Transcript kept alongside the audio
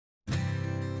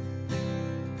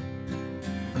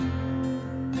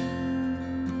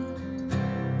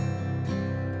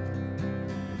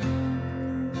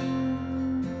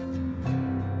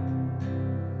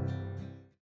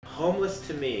Homeless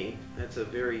to me, that's a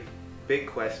very big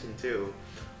question too.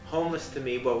 Homeless to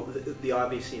me, well, the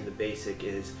obviously and the basic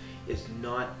is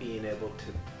not being able to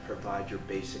provide your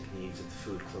basic needs of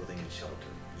food, clothing, and shelter.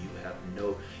 You have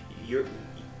no,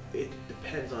 it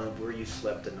depends on where you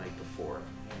slept the night before.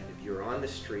 And if you're on the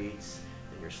streets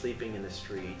and you're sleeping in the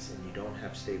streets and you don't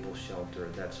have stable shelter,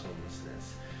 that's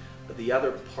homelessness. But the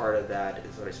other part of that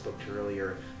is what I spoke to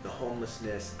earlier, the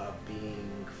homelessness of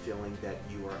feeling that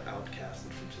you are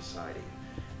outcasted from society,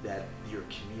 that your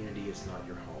community is not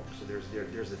your home. So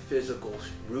there's a physical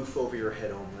roof over your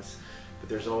head homeless, but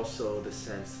there's also the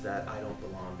sense that I don't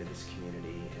belong to this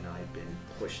community and I've been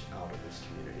pushed out of this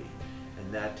community.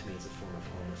 And that to me is a form of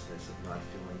homelessness, of not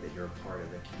feeling that you're a part of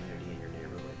the community in your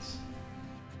neighborhoods.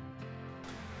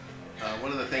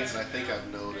 One of the things that I think I've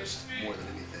noticed more than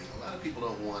anything, a lot of people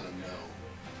don't want to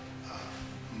know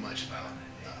much about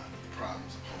the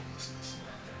problems of homelessness.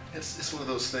 It's one of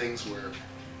those things where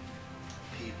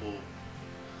people,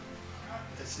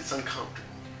 it's uncomfortable,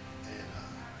 and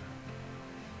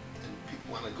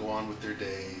people want to go on with their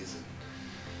days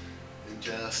and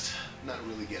just not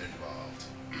really get involved.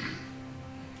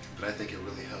 But I think it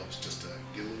really helps just to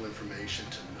get a little information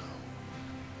to know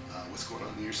what's going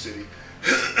on in your city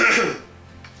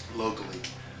locally,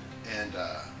 and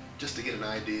just to get an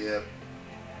idea,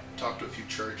 talk to a few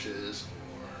churches,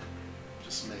 or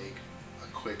just make a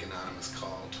quick anonymous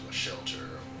call to a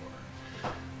shelter,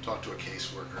 or talk to a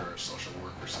caseworker or social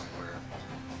worker somewhere,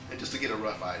 and just to get a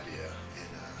rough idea.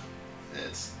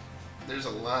 And there's a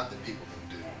lot that people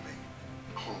can do to make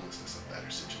homelessness a better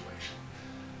situation.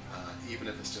 Even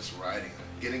if it's just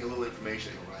getting a little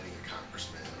information and writing a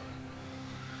congressman or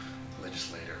a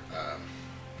legislator.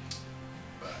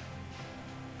 But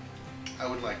I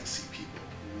would like to see people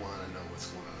want to know what's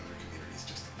going on in their communities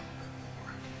just a little bit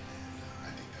more. And I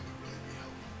think that would really be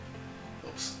helpful.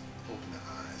 Helps open the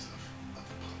eyes of the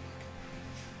public.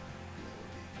 And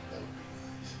that would be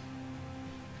nice.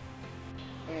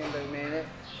 And look, man,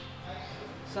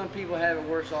 some people have it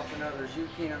worse off than others. You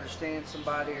can't understand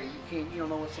somebody, or you don't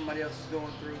know what somebody else is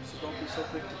going through, so don't be so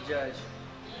quick to judge.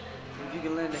 If you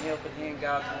can lend a helping hand,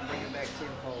 God's going to bring it back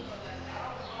tenfold.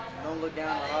 Don't look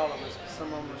down on all of us, because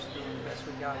some of us are doing the best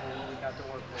we got with what we got to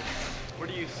work with. Where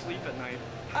do you sleep at night?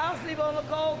 I'll sleep on the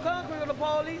cold concrete when the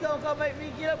police don't come make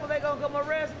me get up, when they gonna come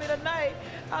arrest me tonight.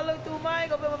 I look through my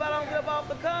ankle if I don't get up off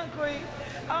the concrete.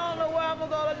 I don't know where I'm gonna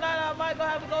go tonight. I might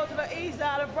gonna have to go to the east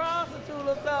side and prostitute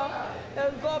or something.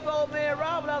 And go up to old man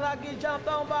Robert, I get jumped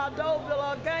on by a dope dealer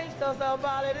or a gangster or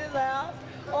somebody at his house.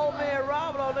 Old man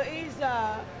Robert on the east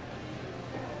side.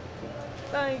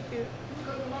 Thank you.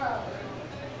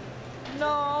 No,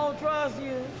 I don't trust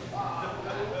you.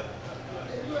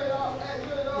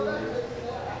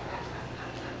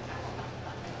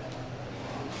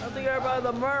 I think everybody's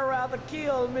a murderer out to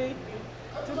kill me.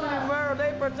 Too many murderers,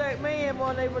 they protect men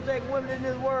more than they protect women in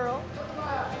this world.